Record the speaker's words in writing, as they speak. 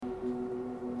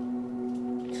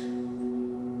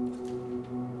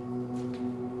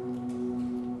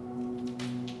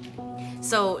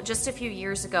So just a few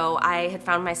years ago, I had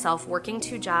found myself working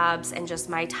 2 jobs, and just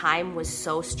my time was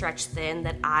so stretched thin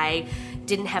that I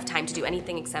didn't have time to do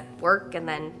anything except work and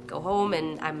then go home,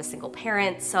 and I'm a single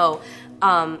parent. So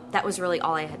that was really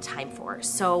all I had time for.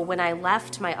 So when I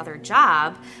left my other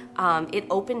job, it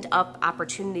opened up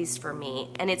opportunities for me.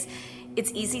 And it's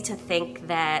easy to think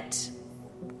that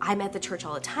I'm at the church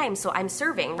all the time, so I'm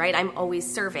serving, right? I'm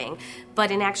always serving.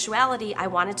 But in actuality, I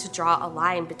wanted to draw a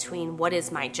line between what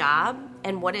is my job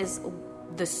and what is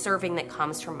the serving that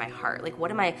comes from my heart. Like,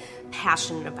 what am I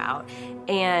passionate about?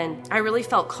 And I really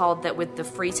felt called that with the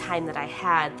free time that I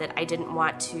had, that I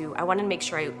wanted to make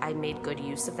sure I made good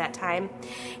use of that time.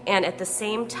 And at the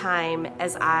same time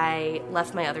as I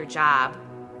left my other job,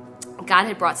 God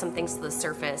had brought some things to the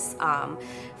surface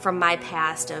from my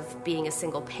past of being a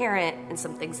single parent and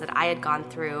some things that I had gone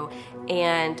through.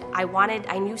 And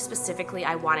I knew specifically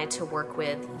I wanted to work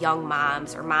with young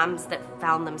moms or moms that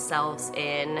found themselves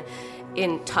in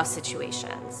tough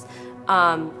situations.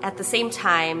 At the same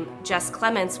time, Jess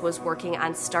Clements was working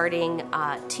on starting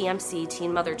TMC,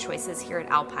 Teen Mother Choices, here at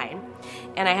Alpine.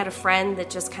 And I had a friend that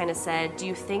just kind of said, do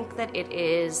you think that it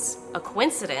is a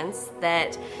coincidence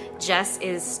that Jess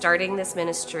is starting this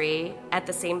ministry at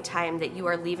the same time that you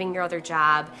are leaving your other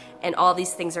job and all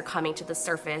these things are coming to the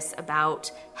surface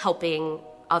about helping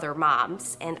other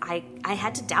moms? And I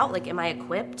had to doubt, like, am I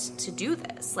equipped to do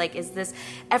this? Like, is this,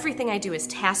 everything I do is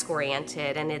task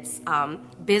oriented, and it's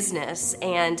business,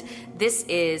 and this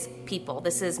is people.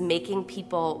 This is making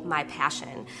people my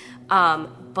passion.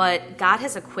 But God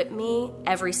has equipped me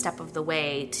every step of the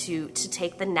way to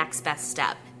take the next best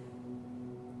step.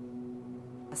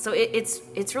 So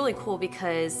it's really cool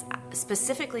because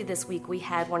specifically this week we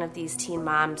had one of these teen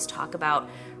moms talk about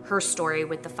her story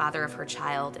with the father of her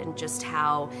child and just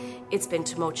how it's been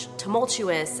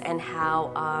tumultuous and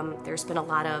how there's been a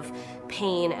lot of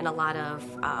pain and a lot of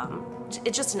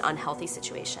it's just an unhealthy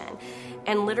situation.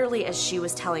 And literally as she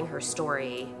was telling her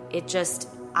story,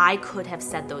 I could have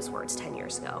said those words 10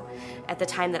 years ago. At the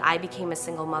time that I became a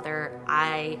single mother,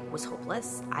 I was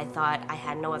hopeless. I thought I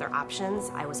had no other options.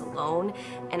 I was alone.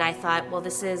 And I thought, well,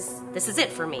 this is it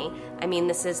for me. I mean,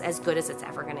 this is as good as it's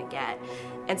ever going to get.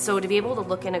 And so to be able to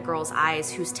look in a girl's eyes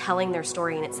who's telling their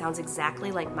story, and it sounds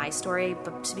exactly like my story,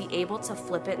 but to be able to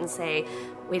flip it and say,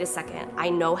 wait a second, I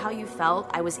know how you felt.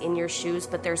 I was in your shoes,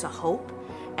 but there's a hope,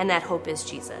 and that hope is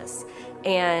Jesus.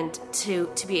 And to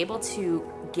be able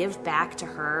to give back to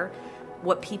her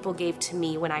what people gave to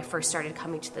me when I first started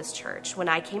coming to this church. When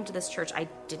I came to this church, I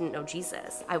didn't know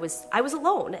Jesus. I was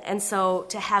alone. And so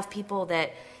to have people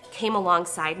that came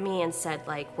alongside me and said,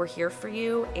 like, we're here for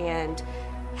you, and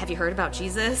have you heard about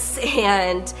Jesus?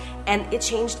 And it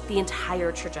changed the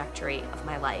entire trajectory of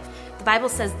my life. The Bible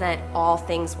says that all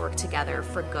things work together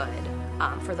for good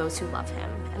for those who love him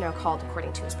and are called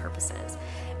according to his purposes.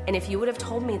 And if you would have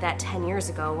told me that 10 years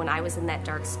ago when I was in that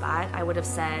dark spot, I would have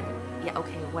said, yeah,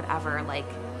 okay, whatever, like,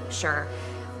 sure.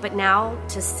 But now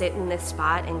to sit in this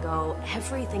spot and go,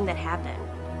 everything that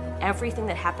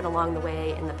happened along the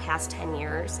way in the past 10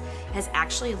 years has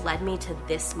actually led me to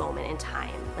this moment in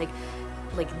time.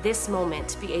 Like this moment,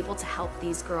 to be able to help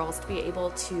these girls, to be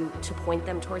able to point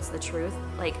them towards the truth,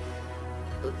 like,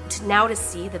 now to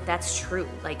see that that's true.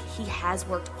 Like, he has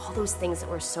worked all those things that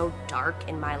were so dark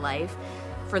in my life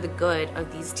for the good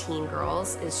of these teen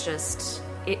girls is just,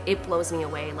 it blows me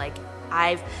away. Like,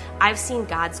 I've seen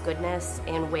God's goodness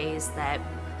in ways that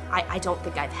I don't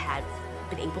think I've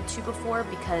been able to before,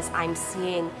 because I'm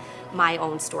seeing my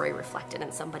own story reflected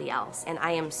in somebody else. And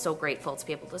I am so grateful to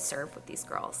be able to serve with these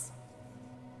girls.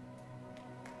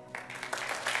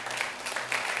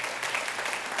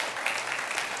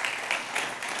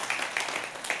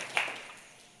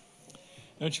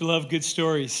 Don't you love good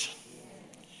stories?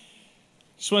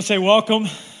 Just want to say welcome.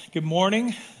 Good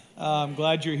morning. I'm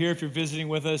glad you're here. If you're visiting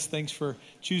with us, thanks for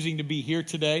choosing to be here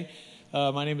today.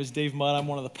 My name is Dave Mudd. I'm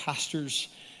one of the pastors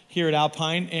here at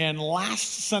Alpine. And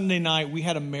last Sunday night, we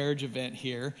had a marriage event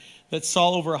here that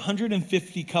saw over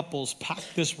 150 couples pack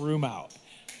this room out.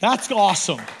 That's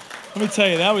awesome. Let me tell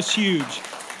you, that was huge.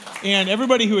 And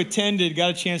everybody who attended got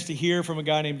a chance to hear from a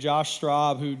guy named Josh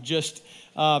Straub, who just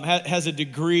has a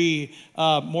degree,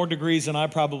 more degrees than I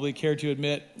probably care to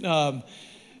admit.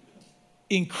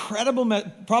 Incredible,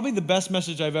 probably the best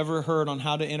message I've ever heard on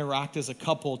how to interact as a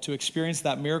couple to experience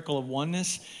that miracle of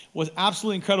oneness was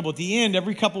absolutely incredible. At the end,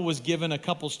 every couple was given a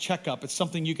couple's checkup. It's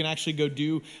something you can actually go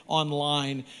do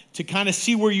online to kind of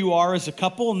see where you are as a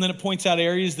couple, and then it points out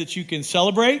areas that you can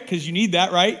celebrate, because you need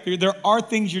that, right? There are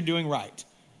things you're doing right,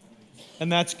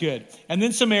 and that's good. And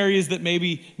then some areas that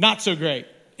maybe not so great.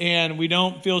 And we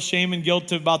don't feel shame and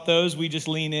guilt about those. We just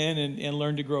lean in and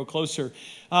learn to grow closer.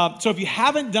 So if you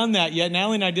haven't done that yet,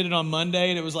 Natalie and I did it on Monday,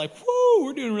 and it was like, whoo,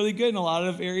 we're doing really good in a lot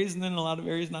of areas, and then in a lot of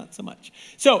areas, not so much.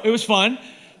 So it was fun,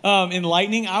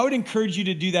 enlightening. I would encourage you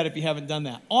to do that if you haven't done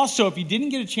that. Also, if you didn't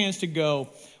get a chance to go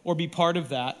or be part of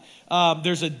that,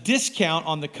 there's a discount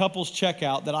on the couples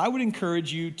checkout that I would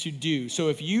encourage you to do. So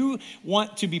if you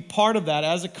want to be part of that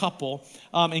as a couple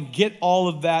and get all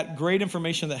of that great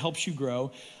information that helps you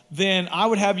grow, then I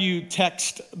would have you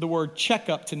text the word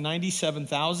checkup to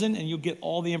 97,000 and you'll get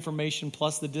all the information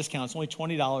plus the discount. It's only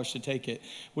 $20 to take it,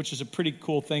 which is a pretty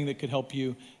cool thing that could help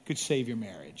you, could save your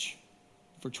marriage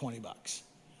for $20.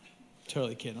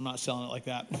 Totally kidding. I'm not selling it like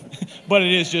that. But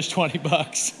it is just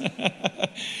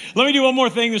 $20. Let me do one more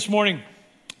thing this morning.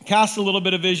 Cast a little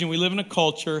bit of vision. We live in a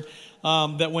culture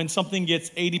that when something gets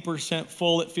 80%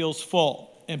 full, it feels full.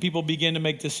 And people begin to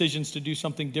make decisions to do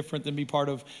something different than be part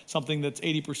of something that's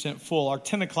 80% full. Our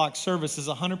 10 o'clock service is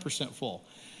 100% full.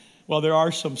 Well, there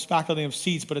are some spackling of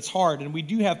seats, but it's hard. And we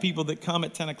do have people that come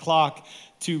at 10 o'clock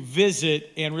to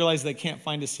visit and realize they can't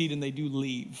find a seat and they do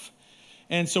leave.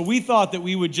 And so we thought that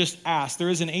we would just ask. There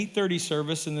is an 8:30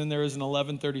 service and then there is an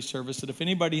 11:30 service. That if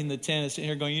anybody in the 10 is sitting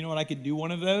here going, you know what, I could do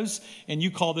one of those, and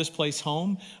you call this place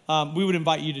home, we would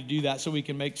invite you to do that so we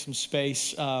can make some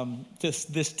space.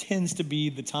 This tends to be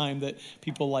the time that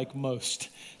people like most.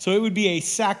 So it would be a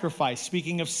sacrifice.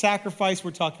 Speaking of sacrifice,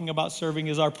 we're talking about serving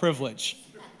as our privilege.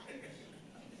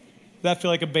 Does that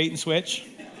feel like a bait and switch?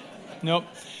 Nope.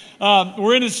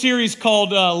 We're in a series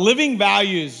called Living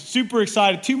Values. Super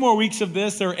excited. 2 more weeks of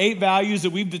this. There are 8 values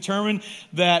that we've determined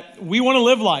that we want to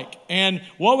live like. And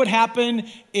what would happen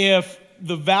if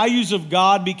the values of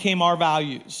God became our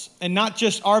values? And not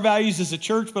just our values as a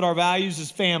church, but our values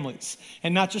as families.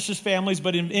 And not just as families,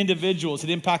 but in individuals. It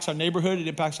impacts our neighborhood. It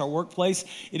impacts our workplace.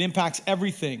 It impacts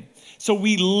everything. So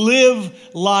we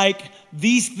live like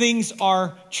these things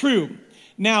are true.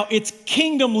 Now, it's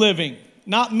kingdom living,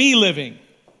 not me living.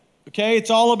 Okay, it's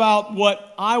all about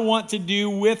what I want to do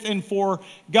with and for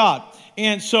God.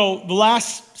 And so the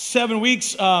last 7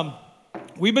 weeks,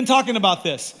 we've been talking about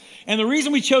this. And the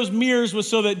reason we chose mirrors was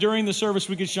so that during the service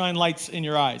we could shine lights in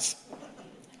your eyes.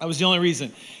 That was the only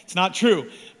reason. It's not true.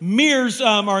 Mirrors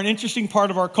are an interesting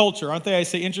part of our culture, aren't they? I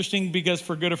say interesting because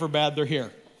for good or for bad, they're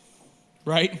here,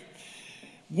 right?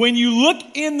 When you look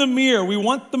in the mirror, we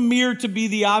want the mirror to be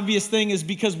the obvious thing, is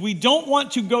because we don't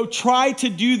want to go try to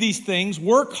do these things,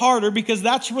 work harder, because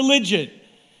that's religion.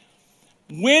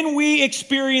 When we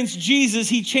experience Jesus,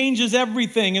 he changes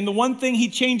everything. And the one thing he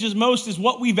changes most is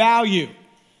what we value,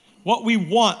 what we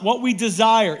want, what we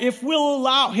desire. If we'll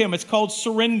allow him, it's called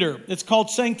surrender. It's called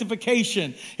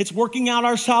sanctification. It's working out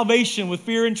our salvation with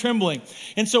fear and trembling.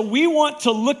 And so we want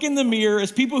to look in the mirror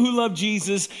as people who love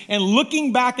Jesus, and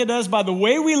looking back at us by the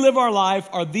way we live our life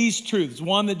are these truths.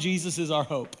 One, that Jesus is our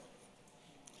hope.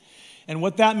 And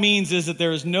what that means is that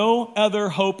there is no other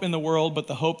hope in the world but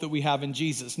the hope that we have in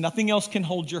Jesus. Nothing else can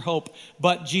hold your hope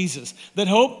but Jesus. That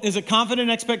hope is a confident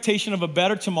expectation of a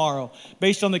better tomorrow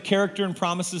based on the character and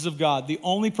promises of God. The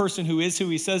only person who is who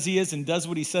he says he is and does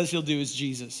what he says he'll do is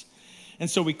Jesus. And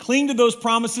so we cling to those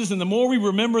promises, and the more we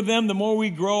remember them, the more we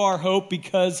grow our hope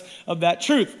because of that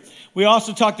truth. We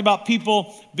also talked about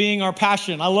people being our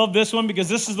passion. I love this one because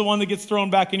this is the one that gets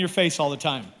thrown back in your face all the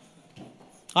time.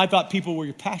 I thought people were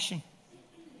your passion.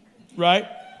 Right?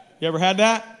 You ever had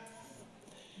that?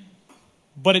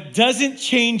 But it doesn't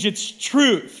change its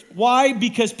truth. Why?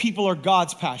 Because people are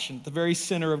God's passion. At the very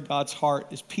center of God's heart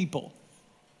is people.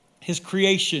 His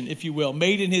creation, if you will,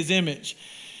 made in his image.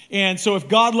 And so if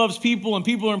God loves people and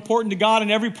people are important to God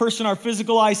and every person our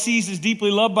physical eye sees is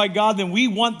deeply loved by God, then we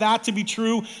want that to be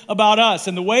true about us.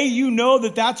 And the way you know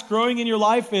that that's growing in your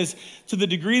life is to the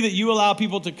degree that you allow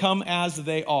people to come as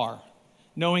they are,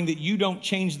 knowing that you don't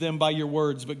change them by your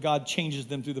words, but God changes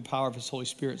them through the power of his Holy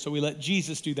Spirit. So we let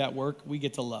Jesus do that work. We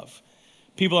get to love.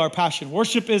 People are our passion.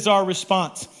 Worship is our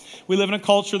response. We live in a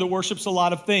culture that worships a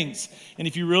lot of things. And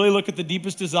if you really look at the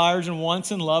deepest desires and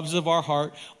wants and loves of our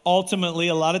heart, ultimately,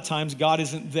 a lot of times, God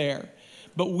isn't there.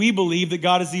 But we believe that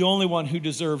God is the only one who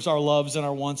deserves our loves and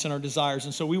our wants and our desires.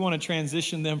 And so we want to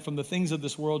transition them from the things of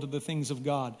this world to the things of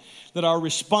God. That our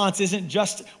response isn't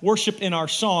just worship in our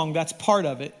song. That's part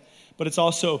of it. But it's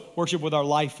also worship with our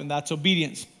life, and that's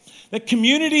obedience. That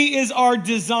community is our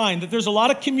design. That there's a lot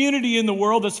of community in the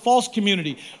world that's false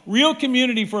community. Real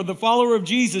community for the follower of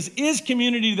Jesus is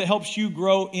community that helps you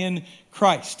grow in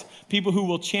Christ. people who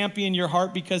will champion your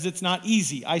heart because it's not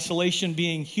easy. Isolation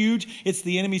being huge. It's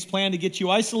the enemy's plan to get you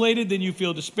isolated, then you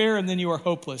feel despair, and then you are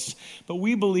hopeless. But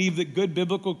we believe that good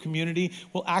biblical community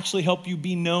will actually help you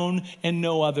be known and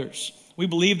know others. We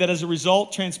believe that as a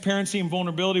result, transparency and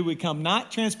vulnerability will come.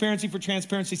 Not transparency for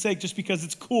transparency's sake, just because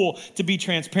it's cool to be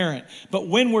transparent. But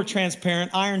when we're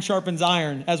transparent, iron sharpens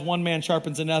iron as one man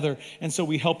sharpens another. And so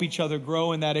we help each other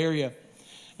grow in that area.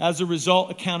 As a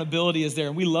result, accountability is there.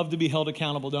 And we love to be held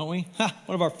accountable, don't we?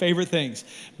 One of our favorite things.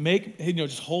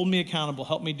 Just hold me accountable.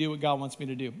 Help me do what God wants me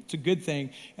to do. It's a good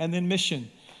thing. And then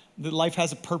mission. That life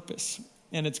has a purpose,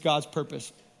 and it's God's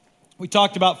purpose. We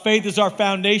talked about faith as our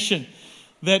foundation.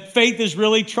 That faith is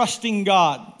really trusting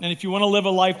God. And if you want to live a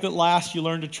life that lasts, you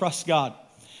learn to trust God.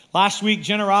 Last week,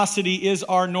 generosity is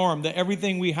our norm. That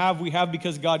everything we have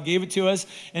because God gave it to us.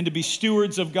 And to be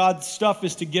stewards of God's stuff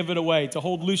is to give it away, to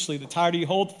hold loosely. The tighter you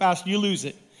hold, the faster you lose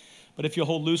it. But if you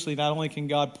hold loosely, not only can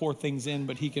God pour things in,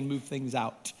 but he can move things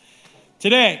out.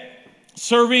 Today,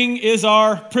 serving is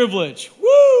our privilege.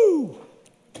 Woo!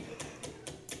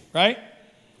 Right?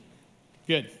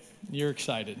 Good. You're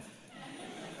excited.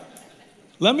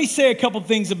 Let me say a couple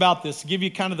things about this to give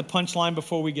you kind of the punchline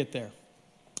before we get there.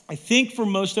 I think for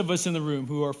most of us in the room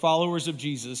who are followers of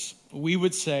Jesus, we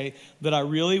would say that I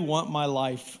really want my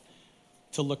life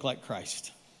to look like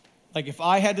Christ. Like if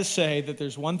I had to say that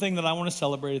there's one thing that I want to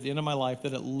celebrate at the end of my life,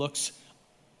 that it looks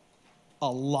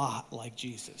a lot like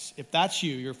Jesus. If that's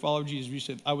you, you're a follower of Jesus, you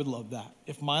said, I would love that.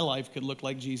 If my life could look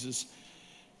like Jesus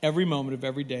every moment of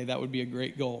every day, that would be a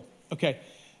great goal. Okay,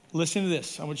 listen to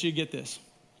this. I want you to get this.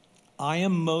 I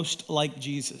am most like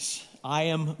Jesus. I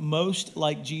am most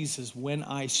like Jesus when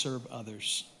I serve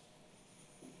others.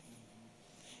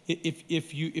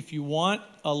 If you want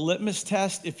a litmus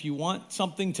test, if you want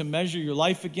something to measure your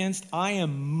life against, I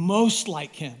am most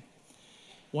like him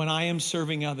when I am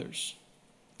serving others.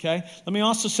 Okay? Let me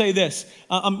also say this.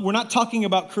 We're not talking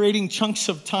about creating chunks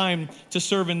of time to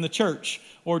serve in the church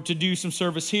or to do some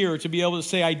service here or to be able to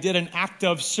say I did an act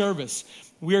of service.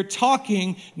 We are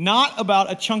talking not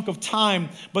about a chunk of time,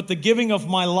 but the giving of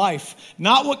my life.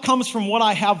 Not what comes from what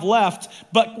I have left,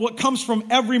 but what comes from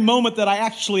every moment that I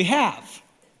actually have.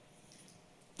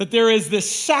 That there is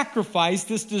this sacrifice,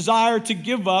 this desire to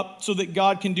give up so that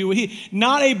God can do what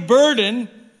not a burden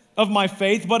of my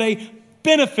faith, but a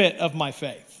benefit of my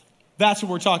faith. That's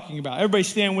what we're talking about. Everybody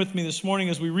stand with me this morning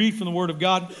as we read from the Word of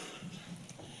God.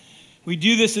 We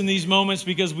do this in these moments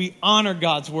because we honor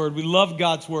God's Word. We love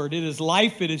God's Word. It is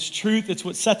life. It is truth. It's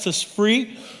what sets us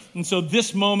free. And so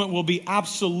this moment will be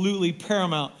absolutely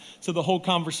paramount to the whole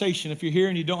conversation. If you're here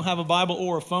and you don't have a Bible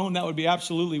or a phone, that would be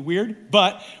absolutely weird.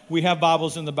 But we have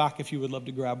Bibles in the back if you would love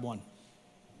to grab one.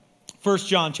 1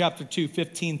 John chapter 2,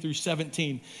 15 through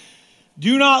 17.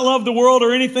 Do not love the world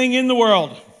or anything in the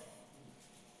world.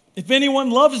 If anyone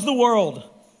loves the world,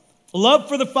 love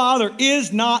for the Father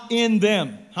is not in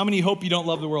them. How many hope you don't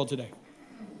love the world today?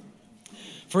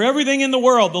 For everything in the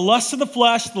world, the lust of the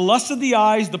flesh, the lust of the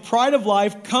eyes, the pride of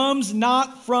life, comes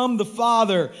not from the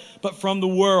Father, but from the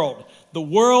world. The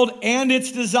world and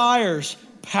its desires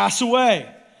pass away,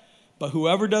 but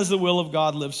whoever does the will of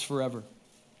God lives forever.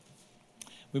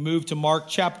 We move to Mark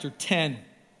chapter 10,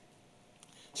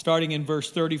 starting in verse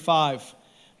 35.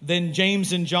 Then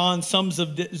James and John, sons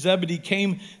of Zebedee,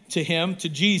 came to him, to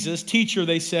Jesus. Teacher,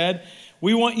 they said,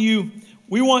 we want you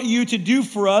to do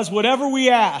for us whatever we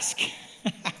ask.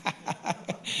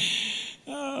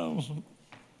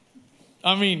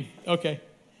 Okay.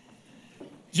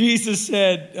 Jesus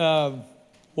said,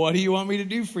 what do you want me to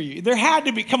do for you? There had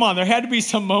to be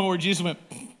some moment where Jesus went,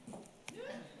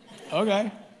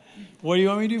 okay, what do you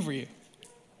want me to do for you?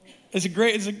 It's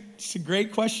a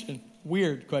great question.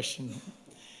 Weird question.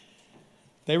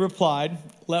 They replied,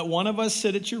 let one of us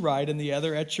sit at your right and the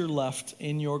other at your left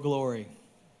in your glory.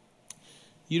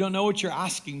 You don't know what you're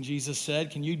asking, Jesus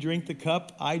said. Can you drink the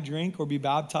cup I drink or be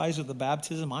baptized with the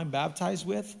baptism I'm baptized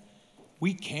with?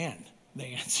 We can,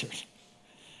 they answered.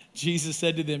 Jesus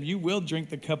said to them, you will drink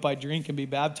the cup I drink and be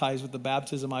baptized with the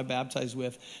baptism I baptize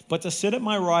with. But to sit at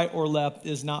my right or left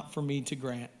is not for me to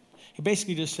grant. He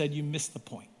basically just said, you missed the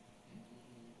point.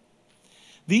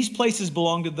 These places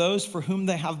belong to those for whom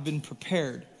they have been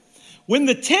prepared. When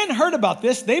the 10 heard about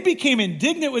this, they became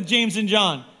indignant with James and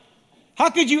John.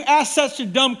 How could you ask such a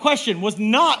dumb question? Was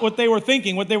not what they were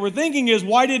thinking. What they were thinking is,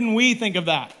 why didn't we think of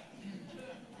that?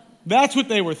 That's what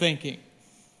they were thinking.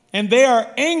 And they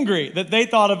are angry that they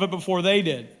thought of it before they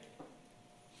did.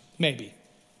 Maybe.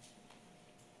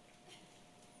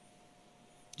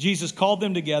 Jesus called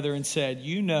them together and said,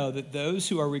 "You know that those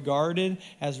who are regarded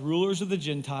as rulers of the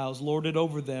Gentiles lord it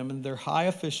over them, and their high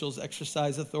officials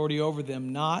exercise authority over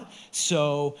them. Not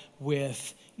so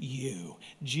with you."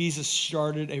 Jesus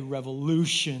started a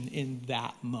revolution in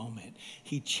that moment.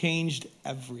 He changed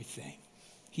everything.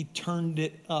 He turned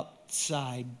it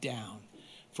upside down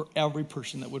for every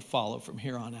person that would follow from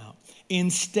here on out.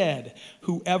 Instead,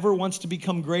 whoever wants to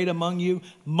become great among you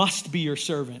must be your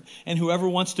servant, and whoever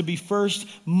wants to be first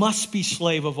must be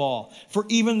slave of all. For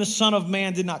even the Son of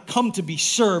Man did not come to be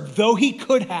served, though he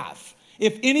could have.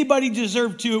 If anybody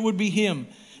deserved to, it would be him.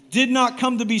 Did not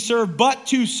come to be served, but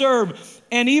to serve,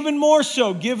 and even more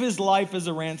so, give his life as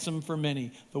a ransom for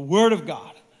many. The word of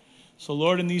God. So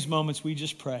Lord, in these moments, we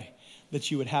just pray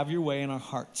that you would have your way in our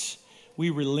hearts. We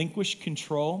relinquish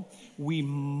control. We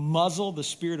muzzle the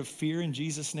spirit of fear in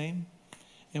Jesus' name.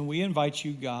 And we invite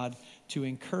you, God, to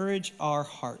encourage our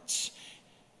hearts.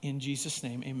 In Jesus'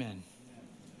 name, amen.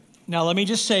 Now, let me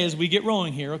just say as we get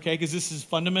rolling here, okay, because this is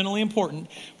fundamentally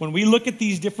important. When we look at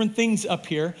these different things up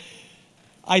here,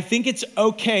 I think it's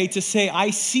okay to say,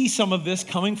 I see some of this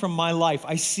coming from my life.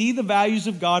 I see the values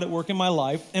of God at work in my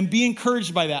life and be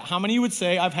encouraged by that. How many would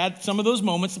say, I've had some of those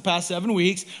moments the past 7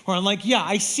 weeks where I'm like, yeah,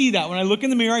 I see that. When I look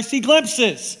in the mirror, I see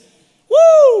glimpses.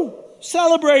 Woo!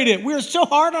 Celebrate it. We're so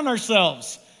hard on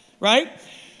ourselves, right?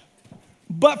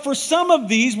 But for some of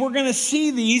these, we're going to see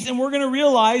these and we're going to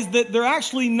realize that they're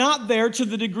actually not there to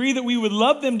the degree that we would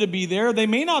love them to be there. They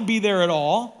may not be there at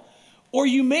all. Or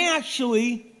you may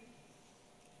actually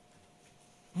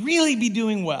really be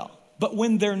doing well. But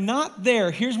when they're not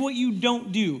there, here's what you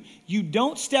don't do. You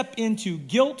don't step into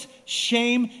guilt,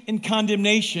 shame, and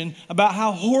condemnation about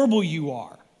how horrible you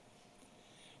are.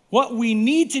 What we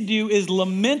need to do is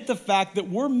lament the fact that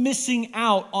we're missing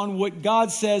out on what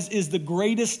God says is the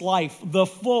greatest life, the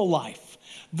full life,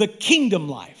 the kingdom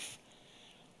life.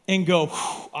 And go,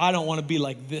 I don't want to be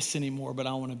like this anymore, but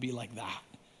I want to be like that.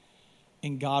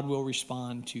 And God will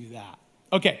respond to that.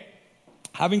 Okay,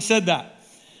 having said that,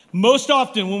 most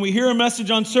often when we hear a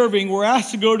message on serving, we're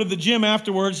asked to go to the gym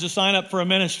afterwards to sign up for a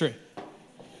ministry.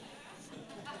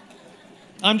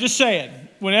 I'm just saying,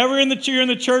 whenever you're in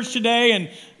the church today and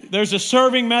there's a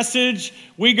serving message,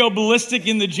 we go ballistic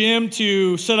in the gym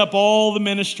to set up all the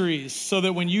ministries so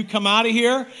that when you come out of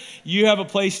here, you have a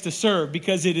place to serve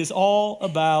because it is all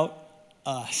about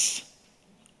us.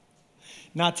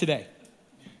 Not today.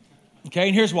 Okay,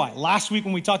 and here's why. Last week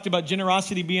when we talked about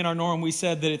generosity being our norm, we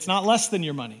said that it's not less than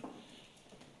your money.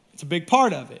 It's a big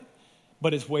part of it,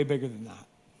 but it's way bigger than that.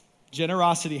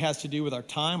 Generosity has to do with our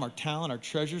time, our talent, our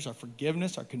treasures, our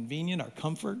forgiveness, our convenience, our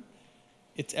comfort.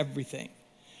 It's everything.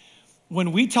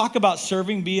 When we talk about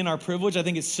serving being our privilege, I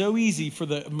think it's so easy for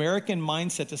the American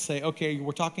mindset to say, okay,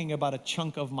 we're talking about a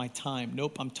chunk of my time.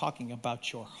 Nope, I'm talking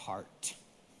about your heart.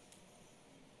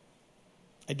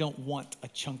 I don't want a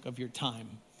chunk of your time.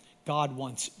 God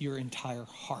wants your entire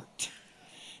heart.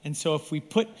 And so if we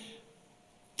put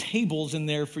tables in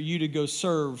there for you to go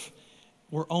serve,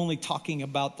 we're only talking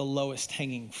about the lowest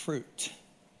hanging fruit.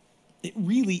 It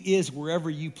really is wherever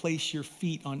you place your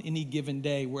feet on any given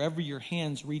day, wherever your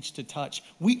hands reach to touch.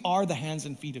 We are the hands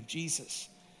and feet of Jesus.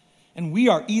 And we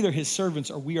are either his servants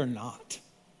or we are not.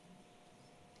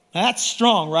 That's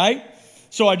strong, right?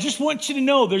 So I just want you to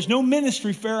know there's no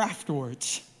ministry fair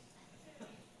afterwards.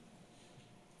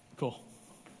 Cool.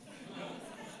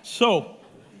 So,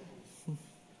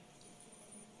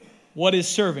 what is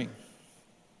serving?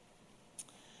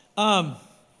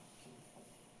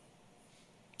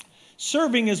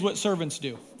 Serving is what servants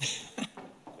do.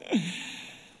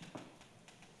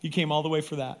 You came all the way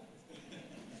for that.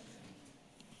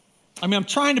 I mean, I'm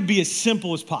trying to be as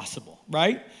simple as possible,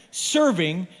 right?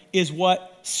 Serving is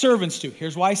what servants do.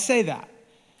 Here's why I say that.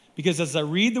 Because as I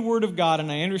read the Word of God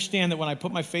and I understand that when I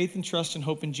put my faith and trust and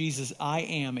hope in Jesus, I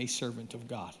am a servant of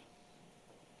God.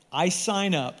 I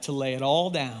sign up to lay it all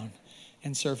down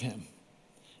and serve him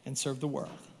and serve the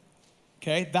world.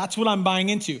 Okay, that's what I'm buying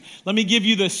into. Let me give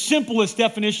you the simplest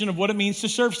definition of what it means to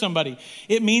serve somebody.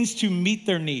 It means to meet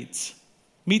their needs.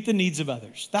 Meet the needs of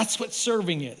others. That's what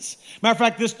serving is. Matter of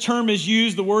fact, this term is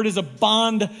used, the word is a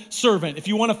bond servant. If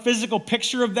you want a physical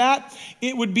picture of that,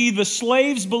 it would be the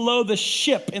slaves below the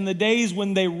ship in the days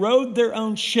when they rowed their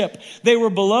own ship. They were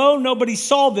below, nobody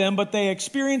saw them, but they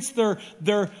experienced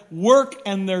their work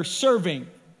and their serving.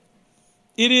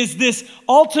 It is this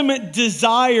ultimate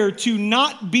desire to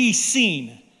not be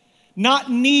seen, not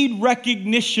need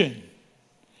recognition,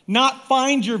 not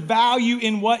find your value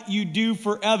in what you do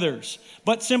for others,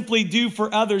 but simply do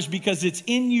for others because it's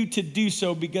in you to do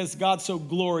so because God so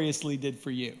gloriously did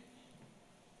for you.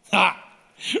 Ha!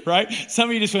 Right? Some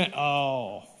of you just went,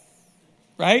 oh.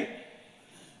 right?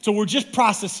 So we're just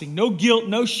processing. No guilt,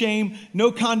 no shame,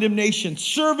 no condemnation.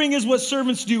 Serving is what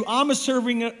servants do. I'm a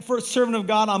servant of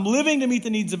God. I'm living to meet the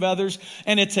needs of others.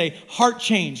 And it's a heart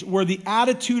change where the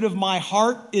attitude of my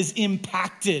heart is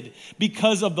impacted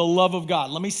because of the love of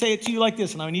God. Let me say it to you like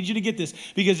this, and I need you to get this.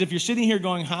 Because if you're sitting here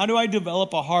going, how do I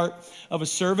develop a heart of a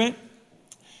servant?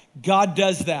 God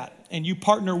does that. And you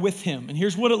partner with him. And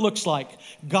here's what it looks like.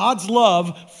 God's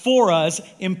love for us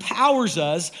empowers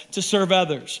us to serve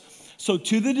others. So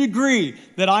to the degree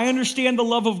that I understand the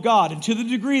love of God, and to the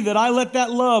degree that I let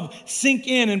that love sink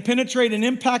in and penetrate and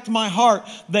impact my heart,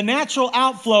 the natural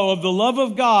outflow of the love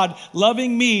of God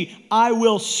loving me, I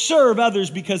will serve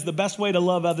others, because the best way to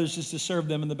love others is to serve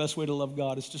them, and the best way to love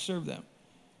God is to serve them.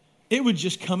 It would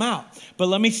just come out. But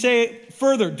let me say it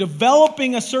further.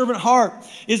 Developing a servant heart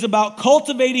is about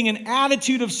cultivating an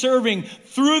attitude of serving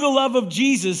through the love of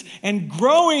Jesus. And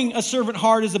growing a servant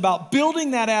heart is about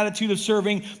building that attitude of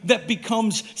serving that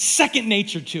becomes second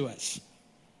nature to us.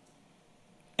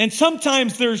 And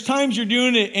sometimes there's times you're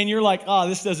doing it and you're like, oh,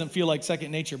 this doesn't feel like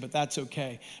second nature, but that's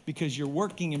okay. Because you're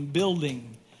working and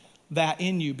building that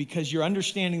in you, because you're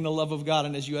understanding the love of God.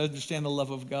 And as you understand the love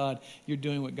of God, you're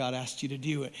doing what God asked you to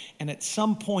do. And at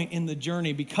some point in the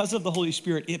journey, because of the Holy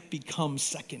Spirit, it becomes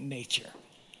second nature.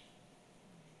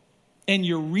 And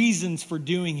your reasons for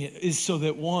doing it is so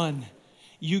that, one,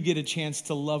 you get a chance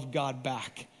to love God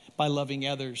back by loving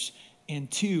others. And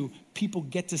two, people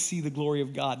get to see the glory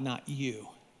of God, not you.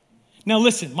 Now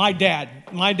listen, my dad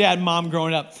and mom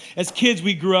growing up, as kids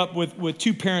we grew up with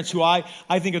two parents who I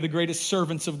think are the greatest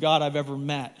servants of God I've ever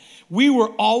met. We were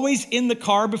always in the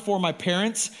car before my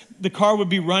parents. The car would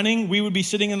be running. We would be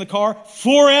sitting in the car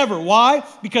forever. Why?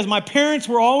 Because my parents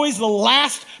were always the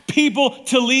last people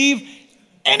to leave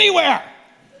anywhere.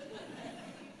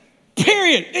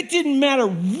 Period. It didn't matter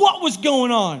what was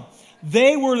going on.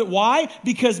 They were, why?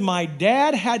 Because my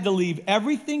dad had to leave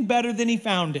everything better than he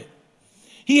found it.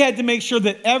 He had to make sure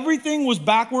that everything was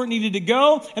back where it needed to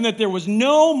go and that there was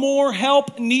no more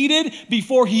help needed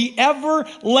before he ever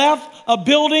left a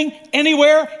building,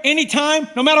 anywhere, anytime,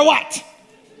 no matter what.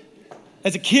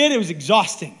 As a kid, it was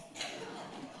exhausting.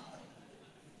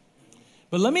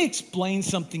 But let me explain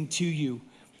something to you.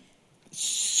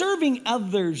 Serving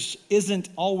others isn't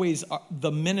always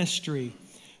the ministry.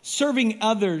 Serving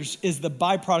others is the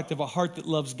byproduct of a heart that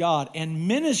loves God. And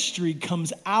ministry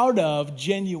comes out of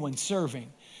genuine serving,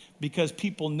 because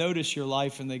people notice your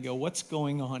life and they go, what's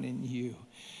going on in you?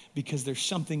 Because there's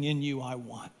something in you I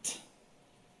want.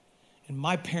 And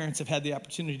my parents have had the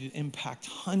opportunity to impact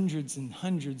hundreds and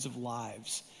hundreds of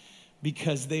lives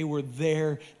because they were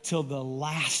there till the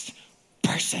last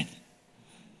person.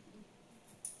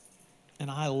 And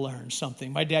I learned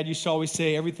something. My dad used to always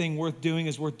say, everything worth doing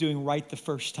is worth doing right the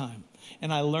first time.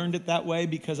 And I learned it that way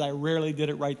because I rarely did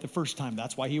it right the first time.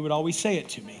 That's why he would always say it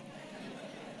to me.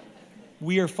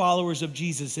 We are followers of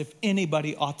Jesus. If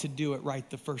anybody ought to do it right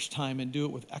the first time and do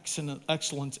it with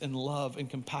excellence and love and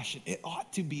compassion, it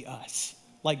ought to be us.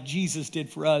 Like Jesus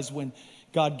did for us when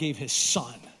God gave his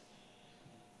son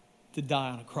to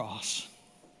die on a cross.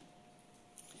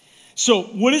 So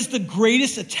what is the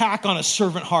greatest attack on a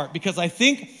servant heart? Because I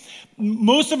think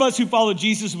most of us who follow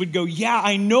Jesus would go, yeah,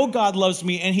 I know God loves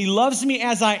me and he loves me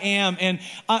as I am. And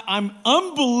I'm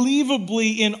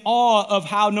unbelievably in awe of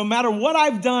how no matter what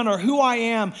I've done or who I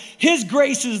am, his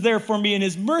grace is there for me and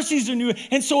his mercies are new.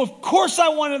 And so of course I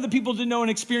want other people to know and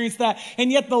experience that.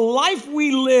 And yet the life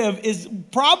we live is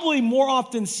probably more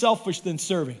often selfish than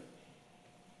serving.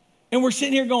 And we're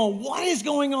sitting here going, what is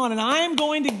going on? And I am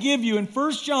going to give you in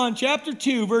 1 John chapter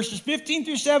 2, verses 15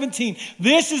 through 17,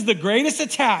 this is the greatest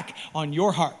attack on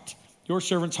your heart, your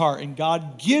servant's heart. And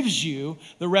God gives you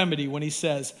the remedy when he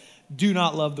says, do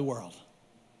not love the world.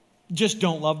 Just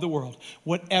don't love the world.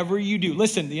 Whatever you do.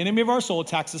 Listen, the enemy of our soul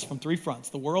attacks us from three fronts: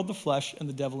 the world, the flesh, and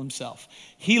the devil himself.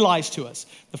 He lies to us.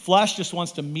 The flesh just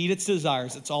wants to meet its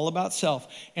desires. It's all about self.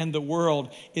 And the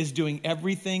world is doing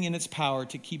everything in its power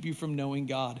to keep you from knowing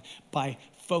God by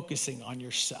focusing on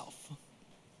yourself.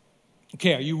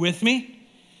 Okay, are you with me?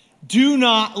 Do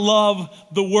not love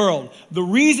the world. The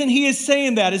reason he is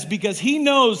saying that is because he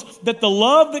knows that the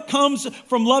love that comes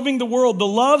from loving the world, the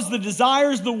loves, the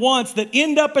desires, the wants that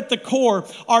end up at the core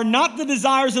are not the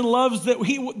desires and loves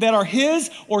that are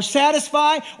his or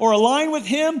satisfy or align with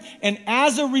him. And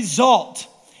as a result,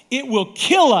 it will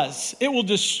kill us. It will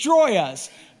destroy us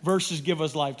versus give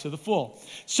us life to the full.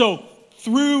 So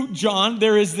through John,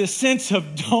 there is this sense of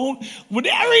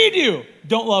whatever you do,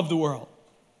 don't love the world.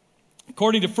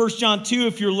 According to 1 John 2,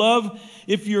 if your love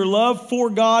if your love for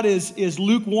God is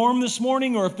lukewarm this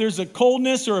morning, or if there's a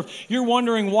coldness, or if you're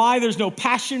wondering why there's no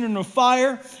passion or no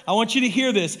fire, I want you to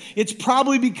hear this. It's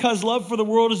probably because love for the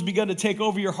world has begun to take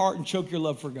over your heart and choke your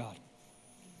love for God.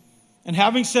 And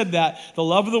having said that, the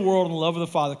love of the world and the love of the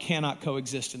Father cannot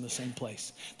coexist in the same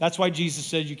place. That's why Jesus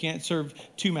said you can't serve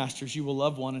two masters. You will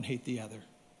love one and hate the other.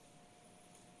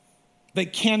 They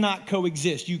cannot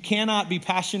coexist. You cannot be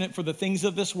passionate for the things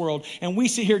of this world. And we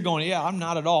sit here going, yeah, I'm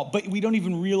not at all. But we don't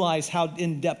even realize how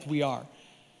in-depth we are,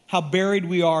 how buried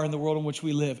we are in the world in which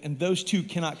we live. And those two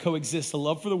cannot coexist. The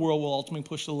love for the world will ultimately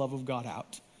push the love of God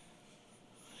out.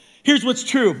 Here's what's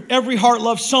true. Every heart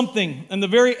loves something, and the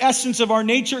very essence of our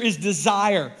nature is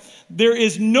desire. There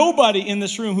is nobody in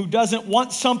this room who doesn't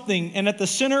want something, and at the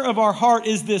center of our heart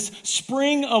is this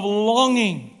spring of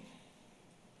longing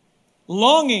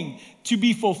to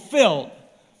be fulfilled,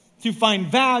 to find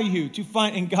value,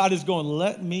 and God is going,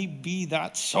 let me be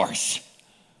that source.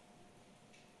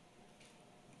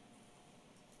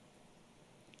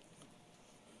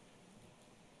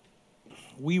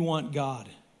 We want God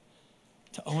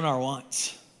to own our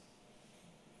wants.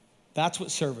 That's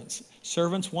what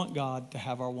servants want God to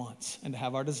have our wants and to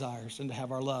have our desires and to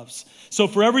have our loves. So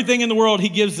for everything in the world, he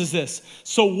gives us this.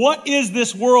 So what is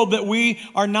this world that we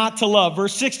are not to love?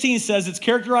 Verse 16 says it's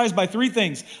characterized by three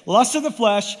things: lust of the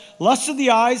flesh, lust of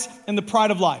the eyes, and the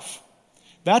pride of life.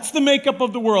 That's the makeup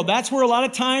of the world. That's where a lot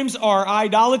of times our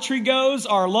idolatry goes,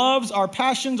 our loves, our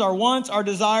passions, our wants, our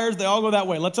desires, they all go that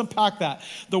way. Let's unpack that.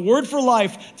 The word for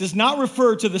life does not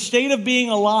refer to the state of being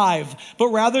alive, but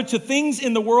rather to things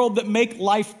in the world that make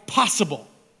life possible.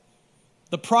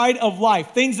 The pride of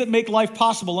life, things that make life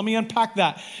possible. Let me unpack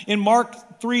that. In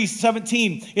Mark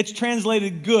 3:17, it's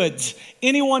translated goods.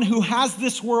 Anyone who has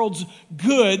this world's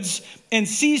goods and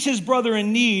sees his brother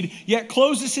in need, yet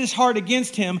closes his heart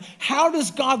against him, how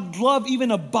does God's love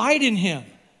even abide in him?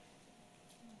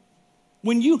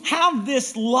 When you have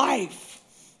this life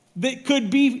that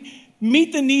could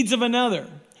meet the needs of another,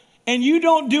 and you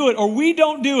don't do it, or we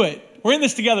don't do it, we're in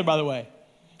this together, by the way,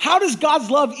 how does God's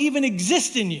love even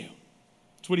exist in you?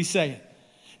 That's what he's saying.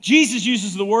 Jesus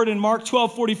uses the word in Mark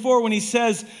 12:44 when he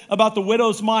says about the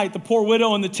widow's mite, the poor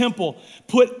widow in the temple,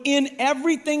 put in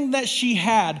everything that she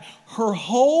had, her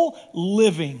whole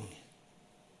living.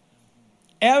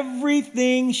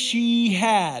 Everything she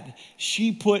had,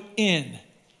 she put in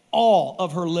all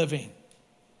of her living.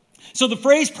 So the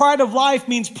phrase pride of life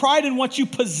means pride in what you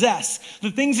possess,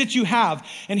 the things that you have.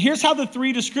 And here's how the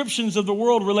three descriptions of the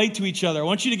world relate to each other. I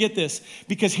want you to get this,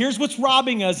 because here's what's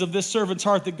robbing us of this servant's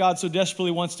heart that God so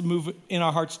desperately wants to move in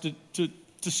our hearts to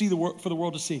see for the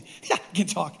world to see. I can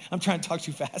talk. I'm trying to talk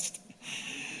too fast.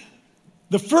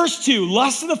 The first two,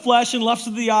 lust of the flesh and lust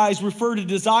of the eyes, refer to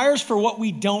desires for what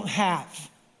we don't have.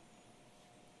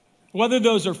 Whether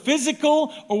those are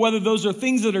physical or whether those are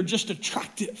things that are just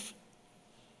attractive.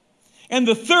 And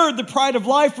the third, the pride of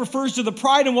life, refers to the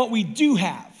pride in what we do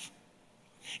have.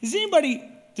 Does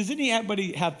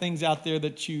anybody have things out there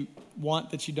that you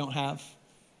want that you don't have,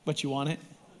 but you want it,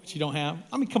 but you don't have?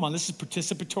 I mean, come on, this is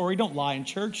participatory. Don't lie in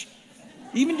church.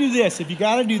 Even do this. If you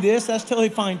got to do this, that's totally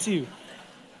fine too.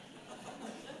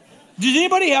 Does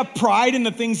anybody have pride in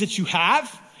the things that you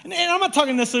have? And I'm not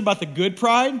talking necessarily about the good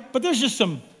pride, but there's just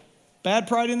some bad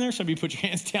pride in there. Some of you put your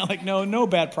hands down like, no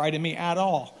bad pride in me at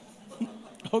all.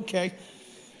 Okay.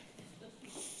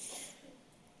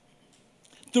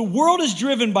 The world is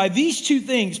driven by these two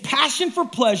things: passion for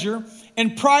pleasure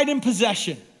and pride in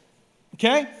possession.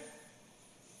 Okay?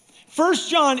 1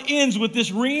 John ends with this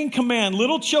ringing command: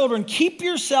 little children, keep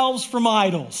yourselves from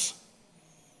idols.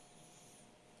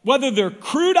 Whether they're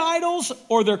crude idols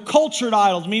or they're cultured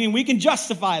idols, meaning we can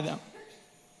justify them.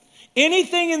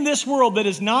 Anything in this world that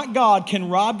is not God can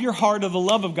rob your heart of the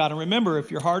love of God. And remember,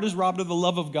 if your heart is robbed of the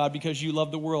love of God because you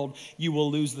love the world, you will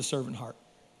lose the servant heart.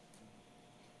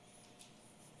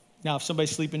 Now, if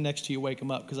somebody's sleeping next to you, wake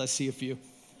them up, because I see a few.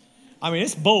 I mean,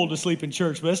 it's bold to sleep in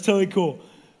church, but that's totally cool.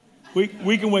 We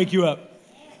can wake you up.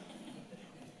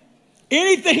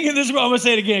 Anything in this world, I'm going to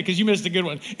say it again because you missed a good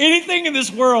one. Anything in this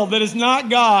world that is not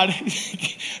God,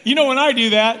 you know, when I do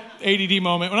that, ADD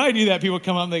moment, when I do that, people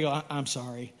come up and they go, I'm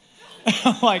sorry.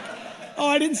 I'm like, oh,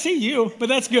 I didn't see you, but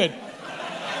that's good.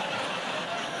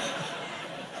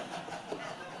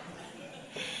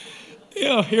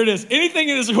 Here it is. Anything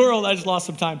in this world, I just lost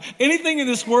some time. Anything in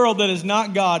this world that is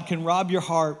not God can rob your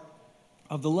heart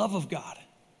of the love of God.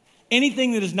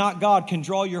 Anything that is not God can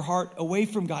draw your heart away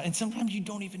from God. And sometimes you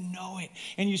don't even know it.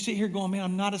 And you sit here going, man,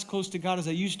 I'm not as close to God as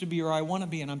I used to be or I want to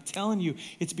be. And I'm telling you,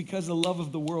 it's because the love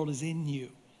of the world is in you.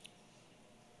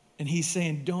 And he's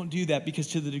saying, don't do that, because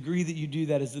to the degree that you do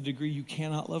that is the degree you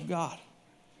cannot love God.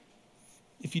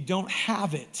 if you don't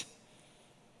have it,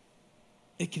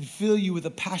 it can fill you with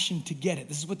a passion to get it.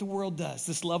 This is what the world does,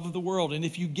 this love of the world. And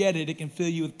if you get it, it can fill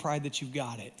you with pride that you've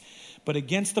got it. But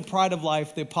against the pride of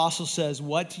life, the apostle says,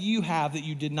 what do you have that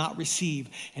you did not receive?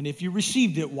 And if you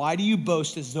received it, why do you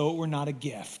boast as though it were not a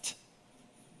gift?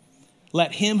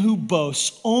 Let him who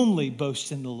boasts only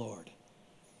boast in the Lord.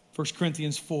 1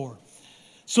 Corinthians 4.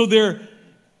 So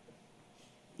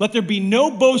let there be no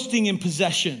boasting in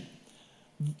possession.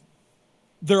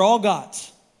 They're all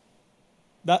God's.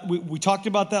 We talked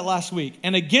about that last week.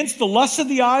 And against the lust of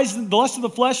the eyes, the lust of the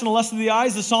flesh and the lust of the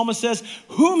eyes, the psalmist says,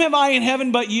 whom have I in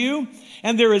heaven but you?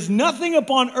 And there is nothing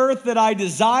upon earth that I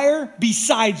desire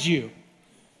besides you.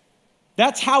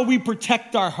 That's how we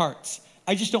protect our hearts.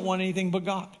 I just don't want anything but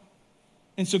God.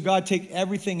 And so God, take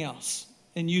everything else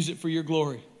and use it for your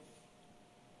glory.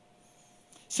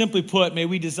 Simply put, may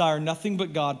we desire nothing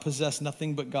but God, possess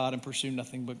nothing but God, and pursue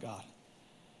nothing but God.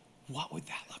 What would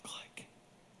that look like?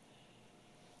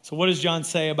 So what does John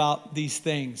say about these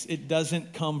things? It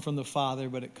doesn't come from the Father,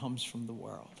 but it comes from the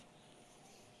world.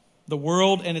 The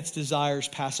world and its desires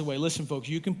pass away. Listen, folks,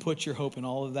 you can put your hope in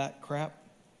all of that crap,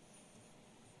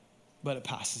 but it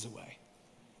passes away.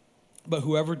 But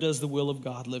whoever does the will of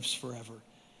God lives forever.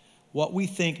 What we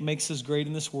think makes us great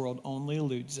in this world only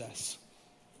eludes us.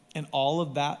 And all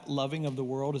of that loving of the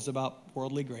world is about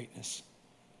worldly greatness.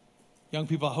 Young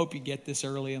people, I hope you get this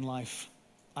early in life.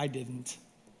 I didn't.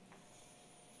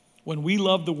 When we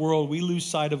love the world, we lose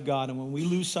sight of God. And when we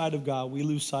lose sight of God, we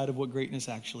lose sight of what greatness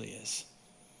actually is.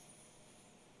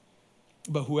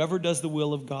 But whoever does the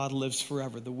will of God lives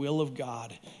forever. The will of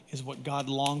God is what God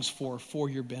longs for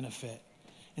your benefit.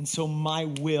 And so my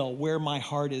will, where my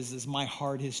heart is my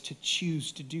heart is to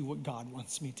choose to do what God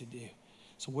wants me to do.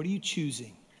 So what are you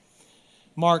choosing?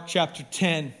 Mark chapter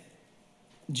 10,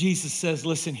 Jesus says,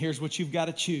 listen, here's what you've got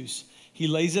to choose. He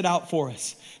lays it out for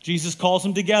us. Jesus calls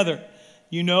them together.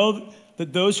 You know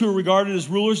that those who are regarded as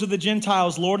rulers of the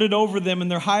Gentiles lord it over them,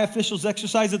 and their high officials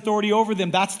exercise authority over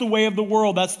them. That's the way of the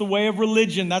world. That's the way of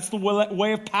religion. That's the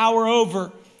way of power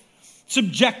over.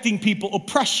 Subjecting people,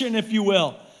 oppression, if you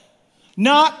will.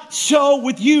 Not so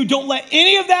with you. Don't let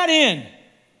any of that in.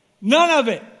 None of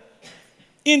it.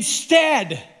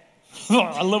 Instead,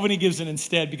 I love when he gives an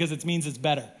instead because it means it's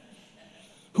better.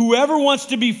 Whoever wants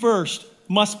to be first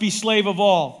must be slave of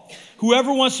all.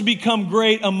 Whoever wants to become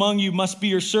great among you must be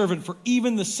your servant. For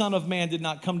even the Son of Man did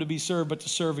not come to be served, but to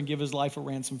serve and give his life a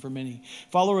ransom for many.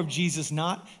 Follower of Jesus,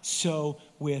 not so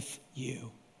with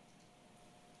you.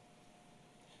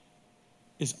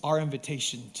 Is our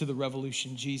invitation to the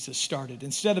revolution Jesus started.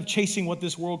 Instead of chasing what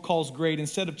this world calls great,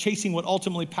 instead of chasing what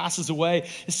ultimately passes away,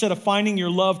 instead of finding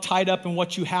your love tied up in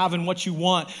what you have and what you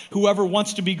want, whoever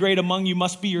wants to be great among you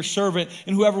must be your servant,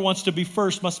 and whoever wants to be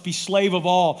first must be slave of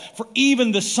all. For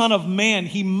even the Son of Man,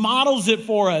 he models it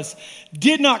for us,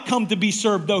 did not come to be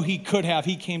served, though he could have.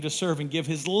 He came to serve and give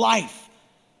his life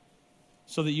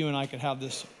so that you and I could have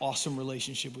this awesome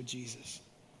relationship with Jesus.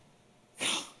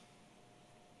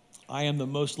 I am the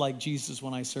most like Jesus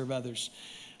when I serve others.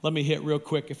 Let me hit real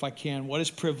quick if I can. What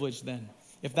is privilege then?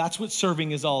 If that's what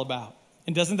serving is all about.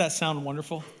 And doesn't that sound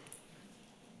wonderful?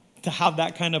 To have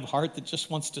that kind of heart that just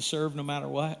wants to serve no matter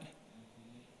what.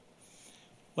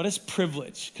 What is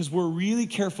privilege? Because we're really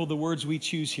careful the words we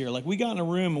choose here. Like we got in a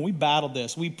room and we battled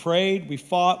this. We prayed, we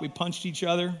fought, we punched each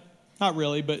other. Not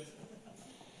really, but it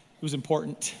was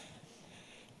important.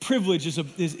 Privilege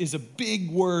is a big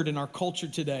word in our culture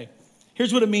today.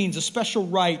 Here's what it means: a special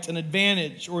right, an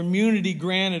advantage, or immunity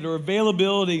granted, or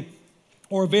availability,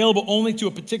 or available only to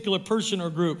a particular person or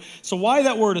group. So why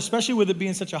that word, especially with it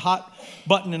being such a hot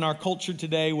button in our culture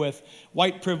today with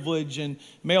white privilege and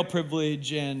male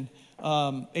privilege and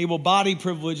able-bodied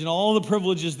privilege and all the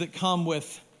privileges that come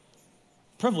with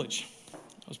privilege?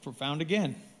 That was profound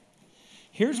again.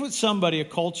 Here's what somebody, a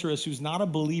culturist who's not a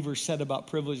believer, said about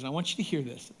privilege, and I want you to hear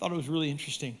this. I thought it was really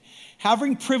interesting.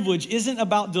 Having privilege isn't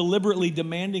about deliberately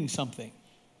demanding something.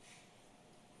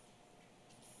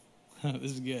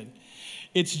 This is good.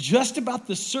 It's just about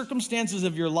the circumstances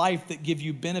of your life that give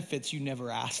you benefits you never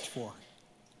asked for.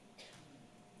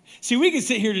 See, we can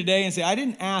sit here today and say, I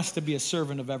didn't ask to be a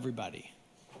servant of everybody.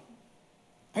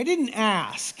 I didn't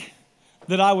ask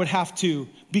that I would have to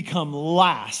become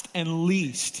last and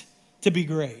least to be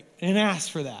great. I didn't ask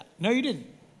for that. No, you didn't.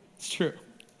 It's true.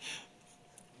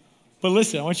 But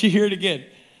listen, I want you to hear it again.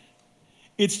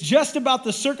 It's just about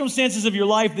the circumstances of your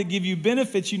life that give you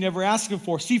benefits you never asked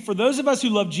for. See, for those of us who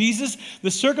love Jesus, the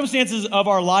circumstances of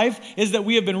our life is that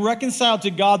we have been reconciled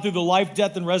to God through the life,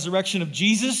 death, and resurrection of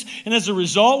Jesus. And as a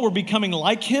result, we're becoming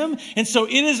like him. And so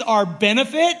it is our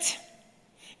benefit.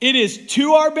 It is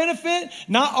to our benefit,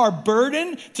 not our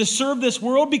burden, to serve this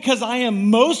world, because I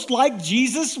am most like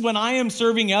Jesus when I am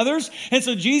serving others. And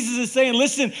so Jesus is saying,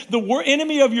 listen, the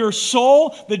enemy of your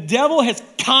soul, the devil, has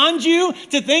conned you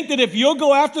to think that if you'll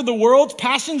go after the world's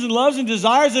passions and loves and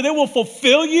desires, that it will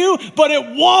fulfill you, but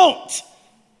it won't.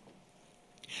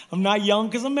 I'm not young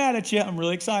because I'm mad at you. I'm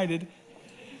really excited.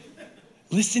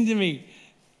 Listen to me.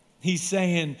 He's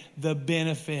saying the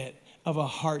benefit of a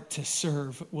heart to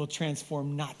serve will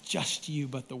transform not just you,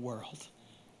 but the world.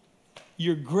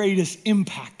 Your greatest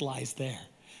impact lies there.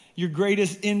 Your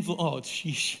greatest influence. Oh,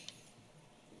 sheesh.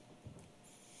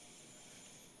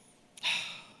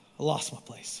 I lost my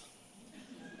place.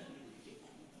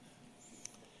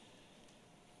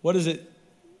 What does it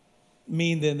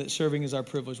mean then that serving is our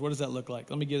privilege? What does that look like?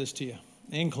 Let me give this to you.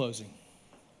 In closing.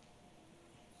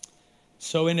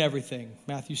 So in everything,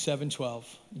 Matthew 7:12,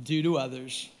 do to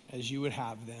others as you would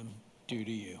have them do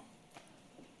to you.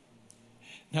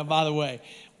 Now, by the way,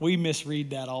 we misread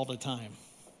that all the time.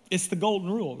 It's the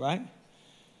golden rule, right?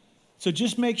 So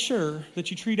just make sure that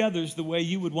you treat others the way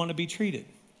you would want to be treated.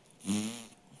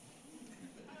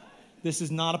 This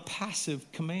is not a passive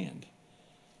command.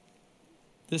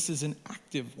 This is an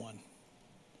active one.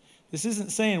 This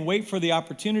isn't saying wait for the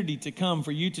opportunity to come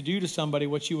for you to do to somebody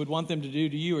what you would want them to do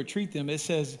to you or treat them. It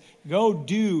says go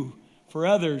do for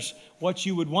others what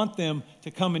you would want them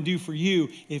to come and do for you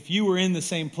if you were in the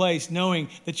same place, knowing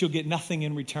that you'll get nothing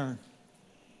in return.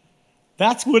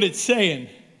 That's what it's saying.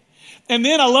 And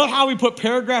then I love how we put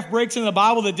paragraph breaks in the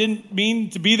Bible that didn't mean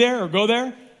to be there or go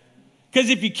there. Because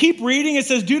if you keep reading, it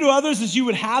says, do to others as you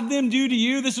would have them do to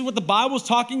you. This is what the Bible's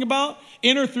talking about.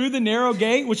 Enter through the narrow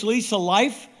gate, which leads to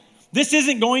life. This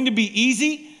isn't going to be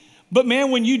easy. But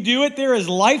man, when you do it, there is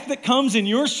life that comes in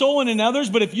your soul and in others.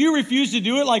 But if you refuse to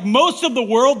do it like most of the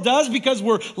world does, because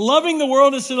we're loving the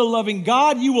world instead of loving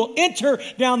God, you will enter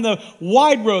down the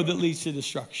wide road that leads to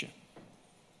destruction.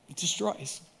 It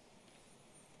destroys.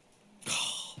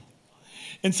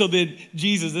 And so then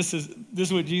Jesus, this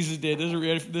is what Jesus did.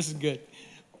 This is good.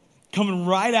 Coming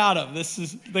right out of,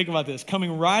 think about this.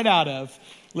 Coming right out of,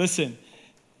 listen,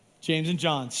 James and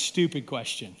John, stupid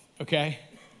question, okay?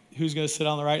 Who's going to sit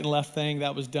on the right and left thing?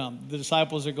 That was dumb. The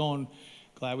disciples are going,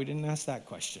 glad we didn't ask that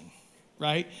question,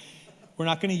 right? We're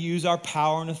not going to use our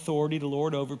power and authority to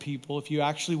lord over people. If you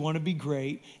actually want to be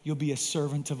great, you'll be a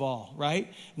servant of all,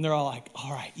 right? And they're all like,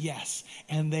 all right, yes.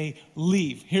 And they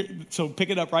leave. Here, so pick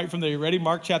it up right from there. You ready?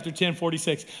 Mark chapter 10,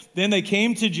 46. Then they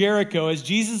came to Jericho as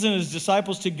Jesus and his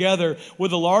disciples together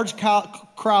with a large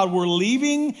crowd were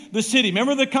leaving the city.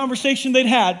 Remember the conversation they'd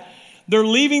had? They're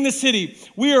leaving the city.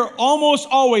 We are almost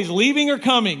always leaving or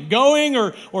coming, going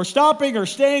or stopping or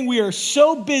staying. We are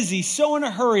so busy, so in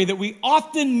a hurry that we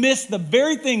often miss the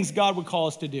very things God would call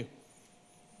us to do.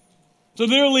 So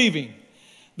they're leaving.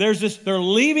 They're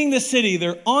leaving the city.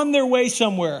 They're on their way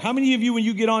somewhere. How many of you, when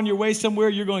you get on your way somewhere,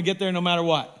 you're going to get there no matter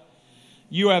what?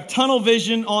 You have tunnel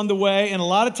vision on the way. And a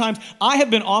lot of times, I have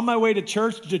been on my way to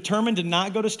church determined to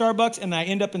not go to Starbucks, and I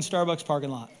end up in Starbucks parking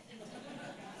lot.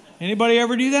 Anybody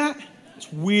ever do that?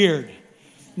 It's weird.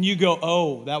 And you go,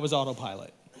 oh, that was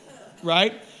autopilot,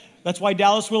 right? That's why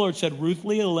Dallas Willard said,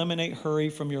 ruthlessly eliminate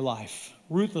hurry from your life.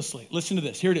 Ruthlessly. Listen to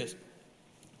this. Here it is.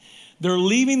 They're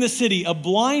leaving the city. A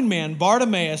blind man,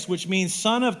 Bartimaeus, which means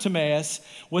son of Timaeus,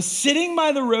 was sitting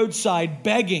by the roadside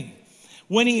begging.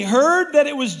 When he heard that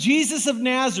it was Jesus of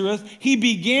Nazareth, he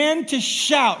began to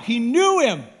shout. He knew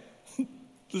him.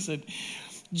 Listen.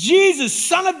 Jesus,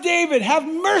 son of David, have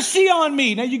mercy on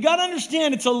me. Now you got to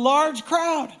understand, it's a large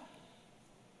crowd.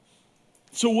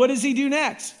 So what does he do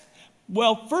next?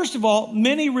 Well, first of all,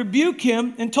 many rebuke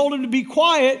him and told him to be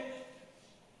quiet.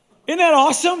 Isn't that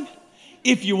awesome?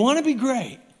 If you want to be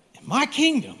great in my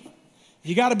kingdom,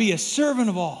 you got to be a servant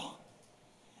of all.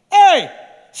 Hey,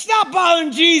 stop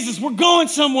bothering Jesus. We're going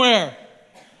somewhere,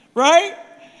 right?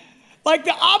 Like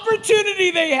the opportunity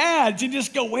they had to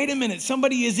just go, wait a minute,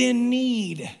 somebody is in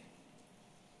need.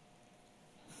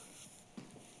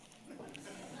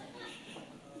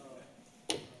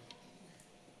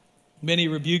 Many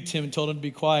rebuked him and told him to be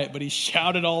quiet, but he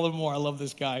shouted all the more. I love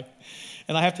this guy.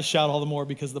 And I have to shout all the more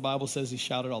because the Bible says he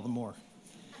shouted all the more.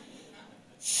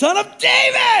 Son of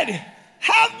David,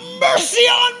 have mercy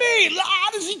on me.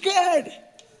 Loud as he could.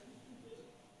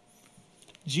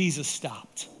 Jesus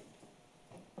stopped.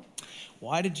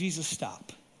 Why did Jesus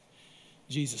stop?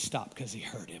 Jesus stopped because he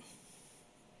heard him.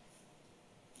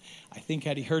 I think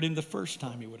had he heard him the first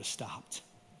time, he would have stopped.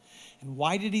 And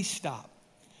why did he stop?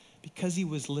 Because he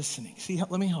was listening. See,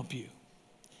 let me help you.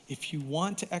 If you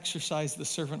want to exercise the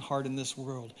servant heart in this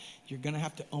world, you're going to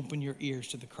have to open your ears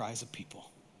to the cries of people.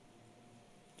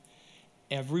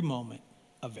 Every moment,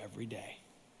 of every day.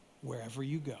 Wherever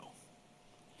you go,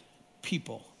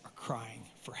 people are crying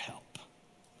for help.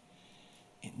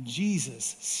 And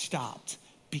Jesus stopped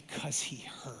because he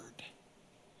heard.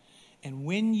 And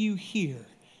when you hear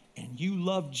and you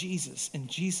love Jesus and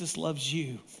Jesus loves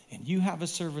you and you have a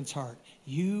servant's heart,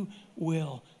 you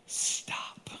will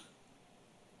stop.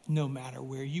 No matter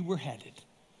where you were headed,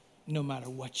 no matter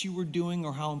what you were doing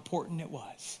or how important it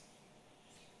was.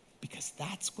 Because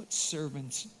that's what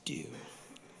servants do.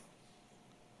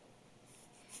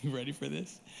 You ready for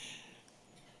this?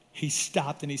 He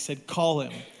stopped and he said, call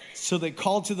him. So they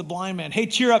called to the blind man. Hey,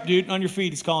 cheer up, dude. On your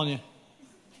feet. He's calling you.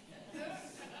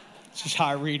 It's just how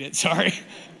I read it. Sorry.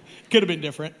 Could have been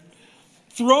different.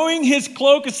 Throwing his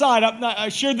cloak aside. I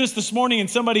shared this morning and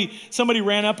somebody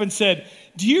ran up and said,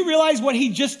 do you realize what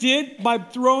he just did by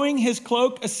throwing his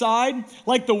cloak aside?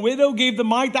 Like the widow gave the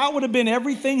mite. That would have been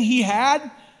everything he had.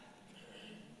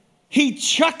 He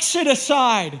chucks it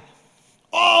aside.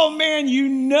 Oh, man,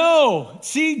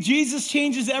 See, Jesus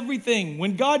changes everything.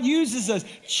 When God uses us,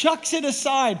 chucks it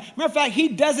aside. Matter of fact, he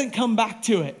doesn't come back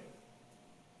to it.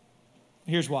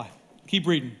 Here's why. Keep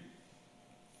reading.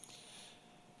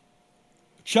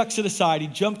 Chucks it aside. He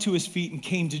jumped to his feet and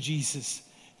came to Jesus.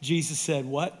 Jesus said,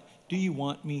 what do you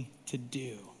want me to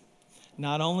do?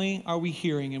 Not only are we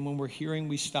hearing, and when we're hearing,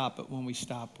 we stop, but when we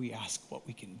stop, we ask what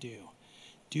we can do.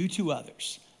 Do to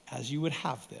others as you would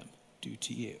have them do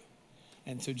to you.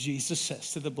 And so Jesus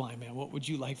says to the blind man, what would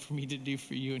you like for me to do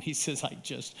for you? And he says, I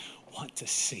just want to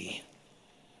see.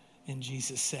 And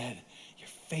Jesus said, your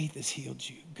faith has healed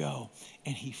you. Go.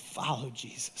 And he followed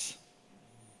Jesus,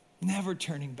 never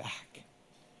turning back.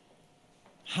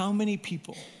 How many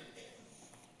people,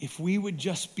 if we would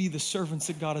just be the servants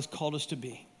that God has called us to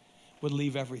be, would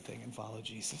leave everything and follow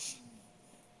Jesus?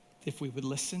 If we would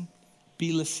listen,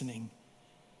 be listening,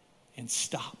 and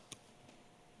stop.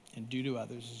 And do to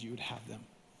others as you would have them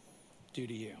do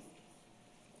to you.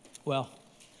 Well,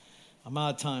 I'm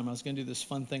out of time. I was going to do this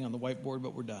fun thing on the whiteboard,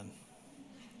 but we're done.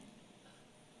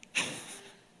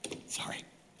 Sorry.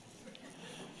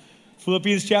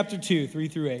 Philippians chapter 2,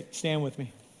 3-8. Stand with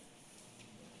me.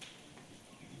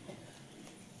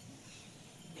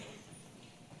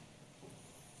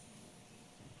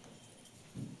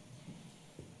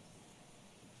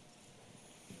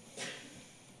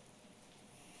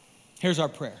 Here's our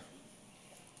prayer.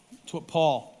 It's what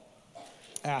Paul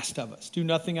asked of us. Do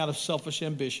nothing out of selfish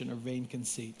ambition or vain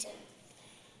conceit.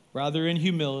 Rather, in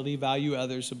humility, value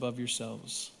others above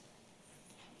yourselves.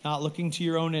 Not looking to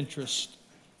your own interest,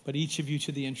 but each of you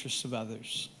to the interests of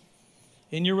others.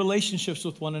 In your relationships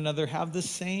with one another, have the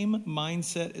same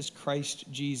mindset as Christ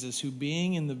Jesus, who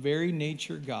being in the very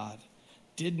nature God,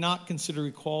 did not consider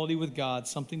equality with God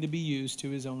something to be used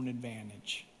to his own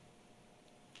advantage.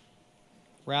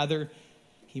 Rather,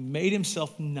 he made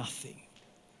himself nothing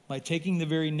by taking the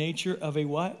very nature of a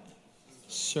what?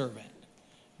 Servant.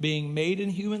 Being made in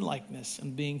human likeness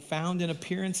and being found in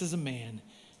appearance as a man,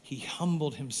 he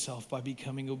humbled himself by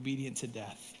becoming obedient to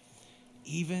death,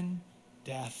 even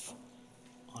death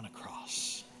on a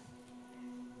cross.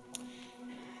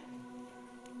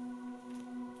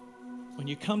 When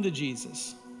you come to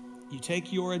Jesus, you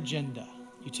take your agenda,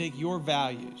 you take your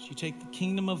values, you take the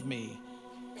kingdom of me,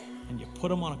 and you put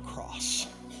them on a cross,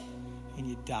 and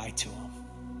you die to them.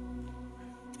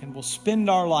 And we'll spend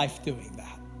our life doing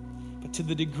that. But to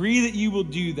the degree that you will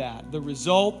do that, the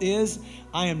result is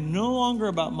I am no longer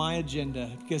about my agenda,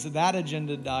 because that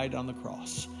agenda died on the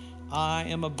cross. I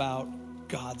am about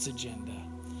God's agenda.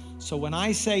 So when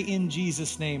I say in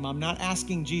Jesus' name, I'm not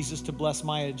asking Jesus to bless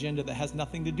my agenda that has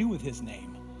nothing to do with his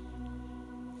name.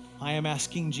 I am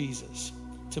asking Jesus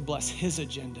to bless his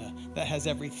agenda that has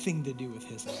everything to do with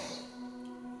his name.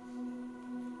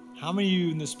 How many of you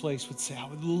in this place would say, I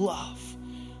would love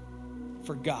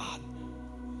for God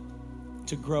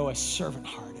to grow a servant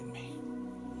heart in me?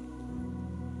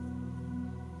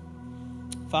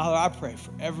 Father, I pray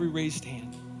for every raised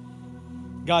hand.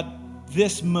 God,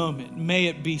 this moment, may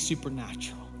it be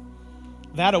supernatural.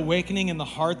 That awakening in the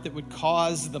heart that would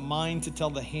cause the mind to tell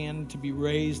the hand to be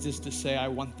raised is to say, I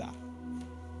want that.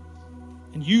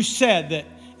 And you said that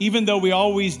even though we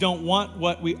always don't want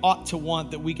what we ought to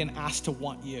want, that we can ask to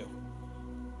want you.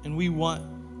 And we want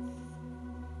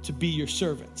to be your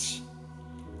servants.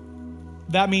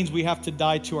 That means we have to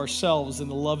die to ourselves and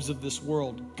the loves of this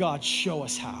world. God, show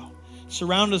us how.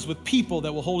 Surround us with people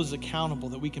that will hold us accountable,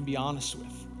 that we can be honest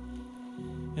with.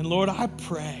 And Lord, I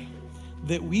pray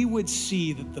that we would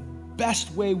see that the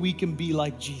best way we can be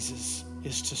like Jesus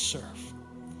is to serve.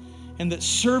 and that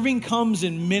serving comes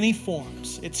in many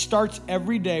forms. It starts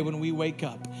every day when we wake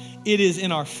up. It is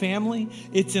in our family,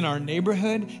 it's in our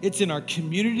neighborhood, it's in our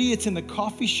community, it's in the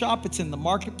coffee shop, it's in the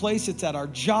marketplace, it's at our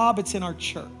job, it's in our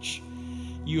church.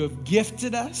 You have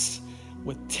gifted us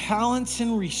with talents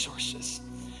and resources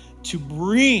to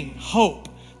bring hope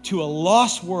to a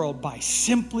lost world by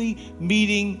simply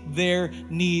meeting their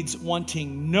needs,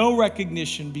 wanting no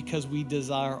recognition because we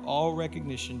desire all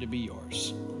recognition to be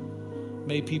yours.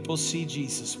 May people see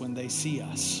Jesus when they see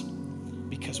us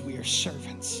because we are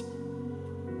servants.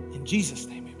 In Jesus'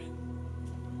 name,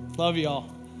 amen. Love you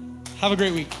all. Have a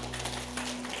great week.